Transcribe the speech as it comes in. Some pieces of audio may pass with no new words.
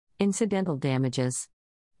Incidental damages.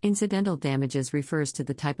 Incidental damages refers to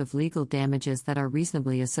the type of legal damages that are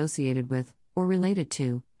reasonably associated with, or related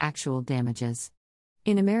to, actual damages.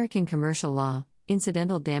 In American commercial law,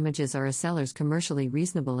 incidental damages are a seller's commercially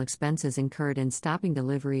reasonable expenses incurred in stopping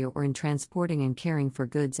delivery or in transporting and caring for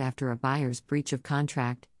goods after a buyer's breach of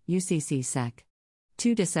contract, UCC Sec.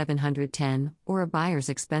 2-710, or a buyer's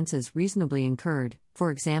expenses reasonably incurred,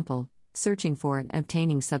 for example, searching for and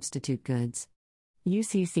obtaining substitute goods.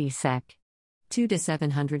 UCC Sec.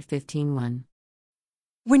 2-715-1.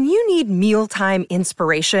 When you need mealtime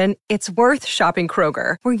inspiration, it's worth shopping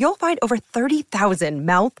Kroger, where you'll find over 30,000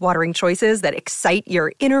 mouth-watering choices that excite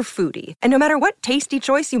your inner foodie. And no matter what tasty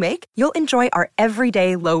choice you make, you'll enjoy our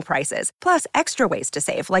everyday low prices, plus extra ways to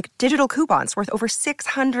save, like digital coupons worth over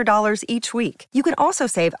 $600 each week. You can also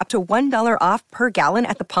save up to $1 off per gallon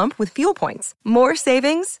at the pump with fuel points. More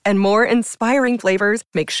savings and more inspiring flavors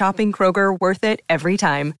make shopping Kroger worth it every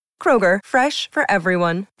time. Kroger, fresh for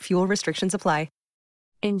everyone. Fuel restrictions apply.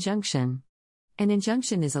 Injunction. An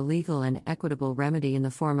injunction is a legal and equitable remedy in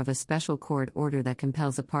the form of a special court order that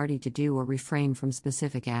compels a party to do or refrain from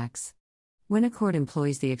specific acts. When a court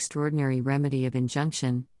employs the extraordinary remedy of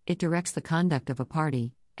injunction, it directs the conduct of a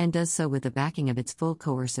party, and does so with the backing of its full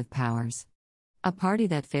coercive powers. A party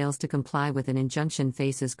that fails to comply with an injunction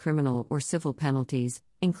faces criminal or civil penalties,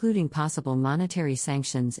 including possible monetary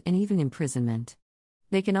sanctions and even imprisonment.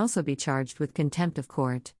 They can also be charged with contempt of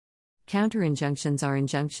court. Counter-injunctions are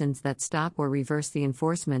injunctions that stop or reverse the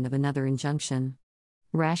enforcement of another injunction.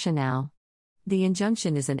 Rationale. The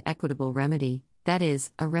injunction is an equitable remedy, that is,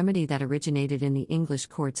 a remedy that originated in the English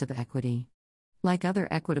courts of equity. Like other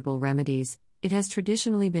equitable remedies, it has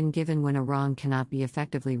traditionally been given when a wrong cannot be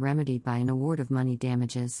effectively remedied by an award of money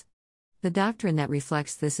damages. The doctrine that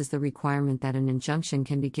reflects this is the requirement that an injunction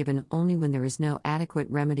can be given only when there is no adequate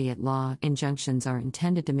remedy at law. Injunctions are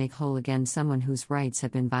intended to make whole again someone whose rights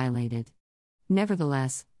have been violated.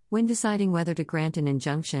 Nevertheless, when deciding whether to grant an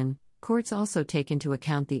injunction, courts also take into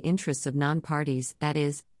account the interests of non-parties, that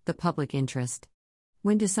is, the public interest.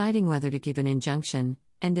 When deciding whether to give an injunction,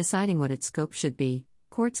 and deciding what its scope should be,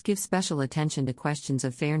 courts give special attention to questions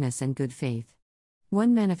of fairness and good faith.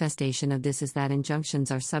 One manifestation of this is that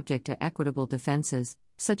injunctions are subject to equitable defenses,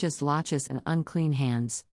 such as laches and unclean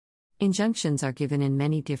hands. Injunctions are given in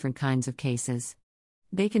many different kinds of cases.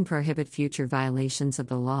 They can prohibit future violations of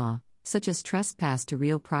the law, such as trespass to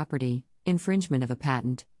real property, infringement of a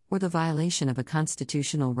patent, or the violation of a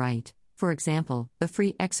constitutional right, for example, the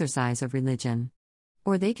free exercise of religion.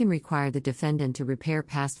 Or they can require the defendant to repair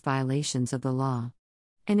past violations of the law.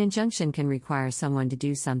 An injunction can require someone to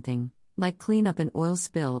do something, like clean up an oil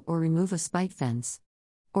spill or remove a spite fence.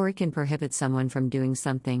 Or it can prohibit someone from doing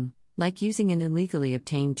something, like using an illegally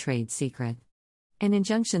obtained trade secret. An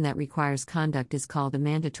injunction that requires conduct is called a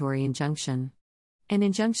mandatory injunction. An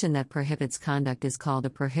injunction that prohibits conduct is called a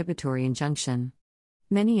prohibitory injunction.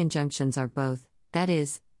 Many injunctions are both, that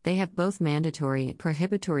is, they have both mandatory and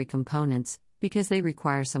prohibitory components, because they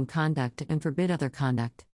require some conduct and forbid other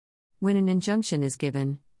conduct. When an injunction is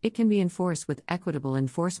given, it can be enforced with equitable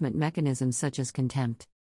enforcement mechanisms such as contempt.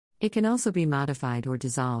 It can also be modified or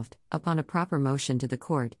dissolved, upon a proper motion to the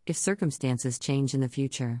court, if circumstances change in the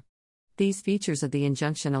future. These features of the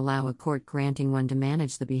injunction allow a court granting one to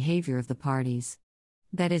manage the behavior of the parties.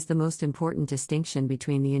 That is the most important distinction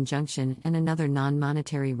between the injunction and another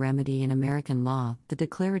non-monetary remedy in American law, the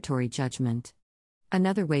declaratory judgment.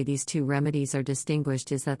 Another way these two remedies are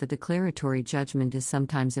distinguished is that the declaratory judgment is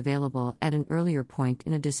sometimes available at an earlier point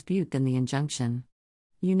in a dispute than the injunction.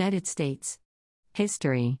 United States.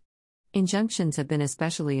 History. Injunctions have been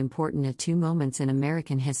especially important at two moments in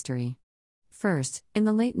American history. First, in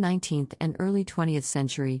the late 19th and early 20th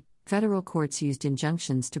century, federal courts used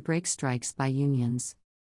injunctions to break strikes by unions.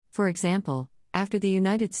 For example, after the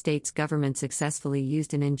United States government successfully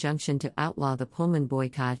used an injunction to outlaw the Pullman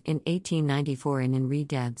boycott in 1894 and in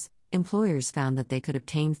Re-Debs, employers found that they could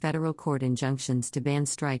obtain federal court injunctions to ban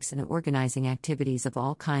strikes and organizing activities of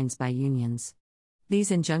all kinds by unions. These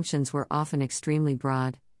injunctions were often extremely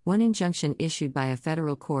broad. One injunction issued by a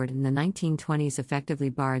federal court in the 1920s effectively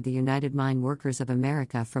barred the United Mine Workers of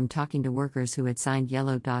America from talking to workers who had signed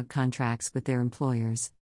yellow dog contracts with their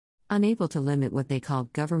employers. Unable to limit what they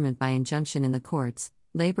called government by injunction in the courts,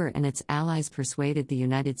 labor and its allies persuaded the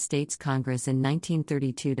United States Congress in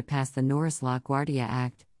 1932 to pass the Norris-LaGuardia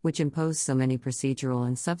Act, which imposed so many procedural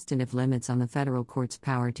and substantive limits on the federal court's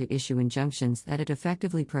power to issue injunctions that it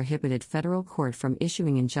effectively prohibited federal court from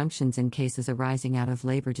issuing injunctions in cases arising out of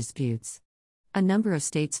labor disputes. A number of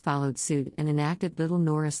states followed suit and enacted little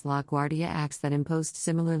Norris-LaGuardia Acts that imposed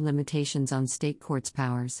similar limitations on state courts'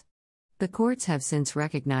 powers. The courts have since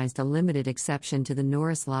recognized a limited exception to the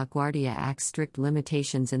Norris LaGuardia Act's strict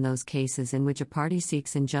limitations in those cases in which a party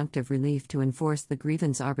seeks injunctive relief to enforce the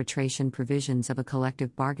grievance arbitration provisions of a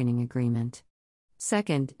collective bargaining agreement.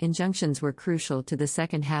 Second, injunctions were crucial to the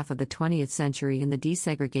second half of the 20th century in the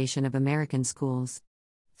desegregation of American schools.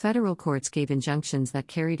 Federal courts gave injunctions that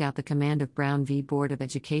carried out the command of Brown v. Board of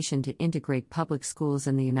Education to integrate public schools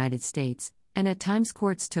in the United States, and at times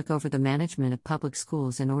courts took over the management of public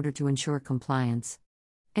schools in order to ensure compliance.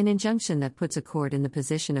 An injunction that puts a court in the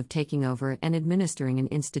position of taking over and administering an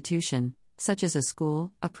institution, such as a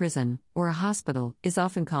school, a prison, or a hospital, is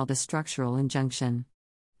often called a structural injunction.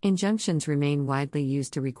 Injunctions remain widely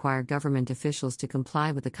used to require government officials to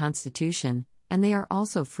comply with the Constitution, and they are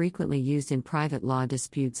also frequently used in private law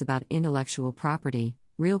disputes about intellectual property,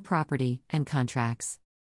 real property, and contracts.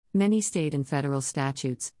 Many state and federal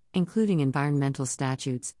statutes, including environmental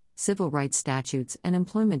statutes, civil rights statutes, and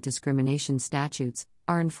employment discrimination statutes,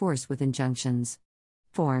 are enforced with injunctions.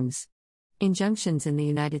 Forms. Injunctions in the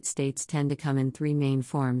United States tend to come in three main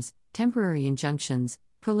forms: temporary injunctions,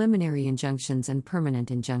 preliminary injunctions, and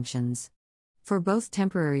permanent injunctions. For both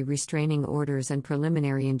temporary restraining orders and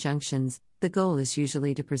preliminary injunctions, the goal is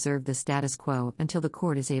usually to preserve the status quo until the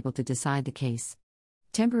court is able to decide the case.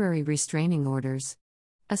 Temporary restraining orders.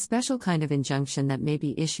 A special kind of injunction that may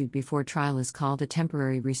be issued before trial is called a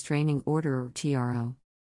temporary restraining order or TRO.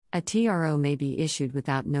 A TRO may be issued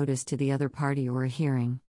without notice to the other party or a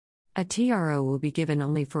hearing. A TRO will be given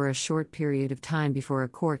only for a short period of time before a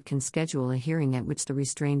court can schedule a hearing at which the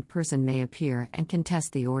restrained person may appear and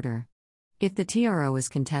contest the order. If the TRO is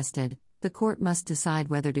contested, the court must decide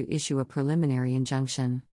whether to issue a preliminary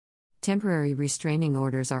injunction. Temporary restraining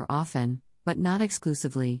orders are often, but not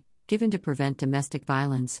exclusively, given to prevent domestic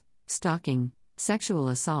violence, stalking, sexual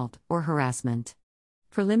assault, or harassment.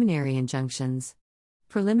 Preliminary injunctions.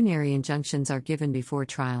 Preliminary injunctions are given before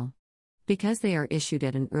trial. Because they are issued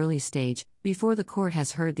at an early stage, before the court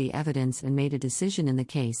has heard the evidence and made a decision in the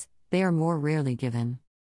case, they are more rarely given.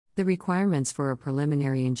 The requirements for a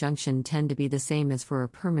preliminary injunction tend to be the same as for a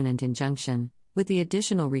permanent injunction, with the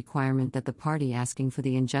additional requirement that the party asking for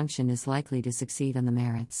the injunction is likely to succeed on the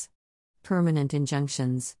merits. Permanent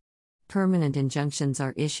injunctions. Permanent injunctions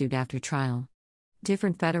are issued after trial.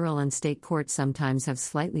 Different federal and state courts sometimes have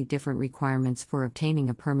slightly different requirements for obtaining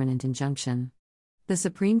a permanent injunction. The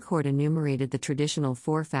Supreme Court enumerated the traditional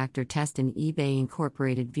four-factor test in eBay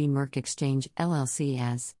Incorporated v. Merck Exchange, LLC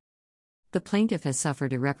as: the plaintiff has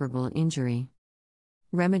suffered irreparable injury.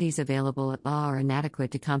 Remedies available at law are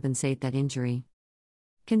inadequate to compensate that injury.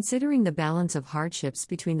 Considering the balance of hardships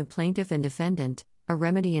between the plaintiff and defendant, a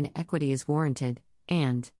remedy in equity is warranted,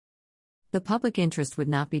 and the public interest would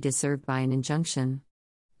not be disturbed by an injunction.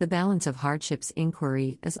 The balance of hardships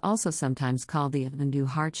inquiry is also sometimes called the undue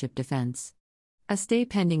hardship defense. A stay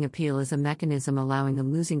pending appeal is a mechanism allowing a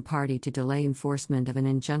losing party to delay enforcement of an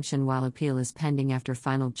injunction while appeal is pending after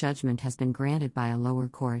final judgment has been granted by a lower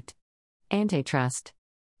court. Antitrust.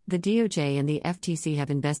 The DOJ and the FTC have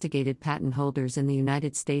investigated patent holders in the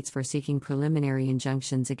United States for seeking preliminary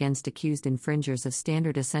injunctions against accused infringers of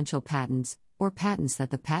standard essential patents, or patents that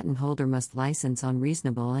the patent holder must license on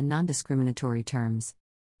reasonable and non-discriminatory terms.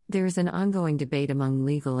 There is an ongoing debate among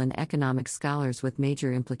legal and economic scholars with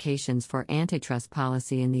major implications for antitrust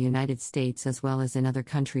policy in the United States as well as in other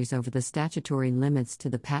countries over the statutory limits to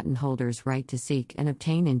the patent holder's right to seek and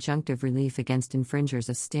obtain injunctive relief against infringers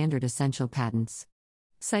of standard essential patents.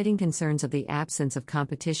 Citing concerns of the absence of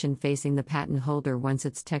competition facing the patent holder once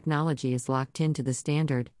its technology is locked into the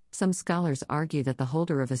standard, some scholars argue that the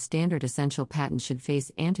holder of a standard essential patent should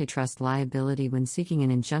face antitrust liability when seeking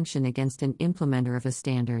an injunction against an implementer of a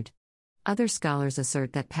standard. Other scholars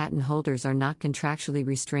assert that patent holders are not contractually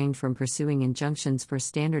restrained from pursuing injunctions for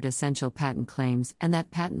standard essential patent claims and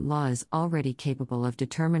that patent law is already capable of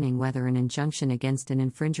determining whether an injunction against an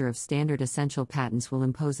infringer of standard essential patents will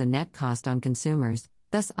impose a net cost on consumers,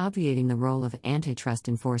 thus obviating the role of antitrust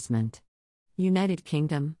enforcement. United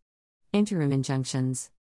Kingdom. Interim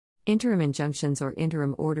injunctions. Interim injunctions or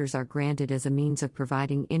interim orders are granted as a means of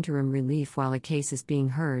providing interim relief while a case is being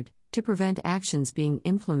heard, to prevent actions being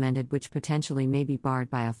implemented which potentially may be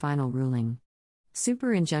barred by a final ruling.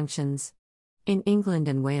 Super injunctions. In England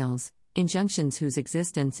and Wales, injunctions whose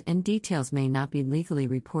existence and details may not be legally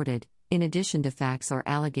reported, in addition to facts or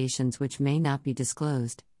allegations which may not be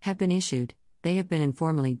disclosed, have been issued. They have been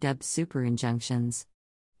informally dubbed super injunctions.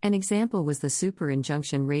 An example was the super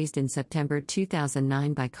injunction raised in September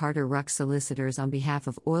 2009 by Carter Ruck solicitors on behalf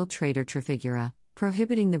of oil trader Trafigura,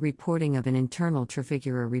 prohibiting the reporting of an internal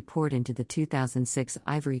Trafigura report into the 2006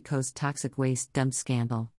 Ivory Coast toxic waste dump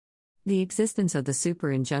scandal. The existence of the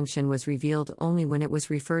super injunction was revealed only when it was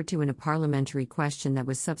referred to in a parliamentary question that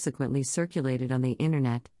was subsequently circulated on the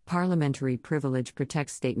Internet. Parliamentary privilege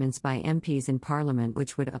protects statements by MPs in Parliament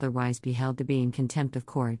which would otherwise be held to be in contempt of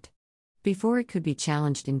court. Before it could be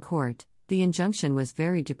challenged in court, the injunction was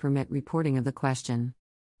varied to permit reporting of the question.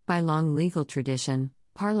 By long legal tradition,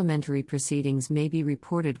 parliamentary proceedings may be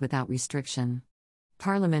reported without restriction.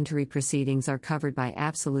 Parliamentary proceedings are covered by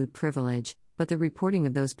absolute privilege, but the reporting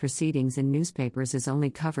of those proceedings in newspapers is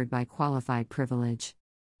only covered by qualified privilege.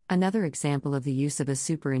 Another example of the use of a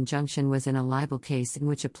super injunction was in a libel case in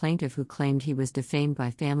which a plaintiff who claimed he was defamed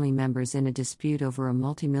by family members in a dispute over a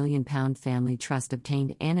multi-million-pound family trust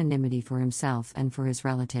obtained anonymity for himself and for his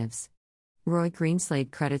relatives. Roy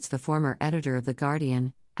Greenslade credits the former editor of The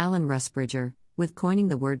Guardian, Alan Rusbridger, with coining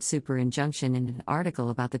the word super injunction in an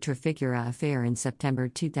article about the Trafigura affair in September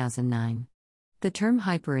 2009. The term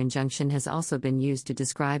hyper-injunction has also been used to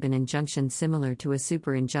describe an injunction similar to a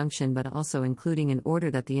super injunction but also including an order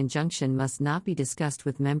that the injunction must not be discussed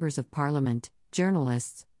with members of parliament,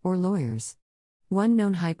 journalists, or lawyers. One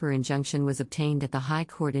known hyper-injunction was obtained at the High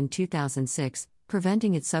Court in 2006,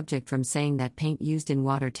 preventing its subject from saying that paint used in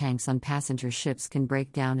water tanks on passenger ships can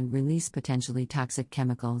break down and release potentially toxic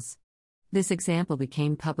chemicals. This example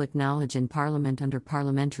became public knowledge in Parliament under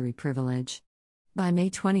parliamentary privilege. By May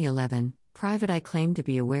 2011, Private Eye claimed to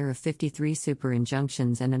be aware of 53 super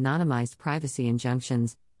injunctions and anonymized privacy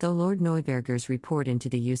injunctions, though Lord Neuberger's report into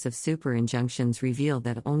the use of super injunctions revealed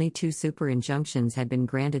that only 2 super injunctions had been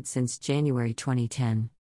granted since January 2010.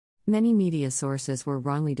 Many media sources were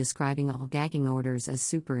wrongly describing all gagging orders as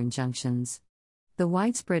super injunctions. The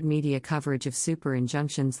widespread media coverage of super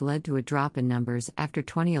injunctions led to a drop in numbers after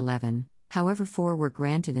 2011, however 4 were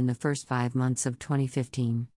granted in the first 5 months of 2015.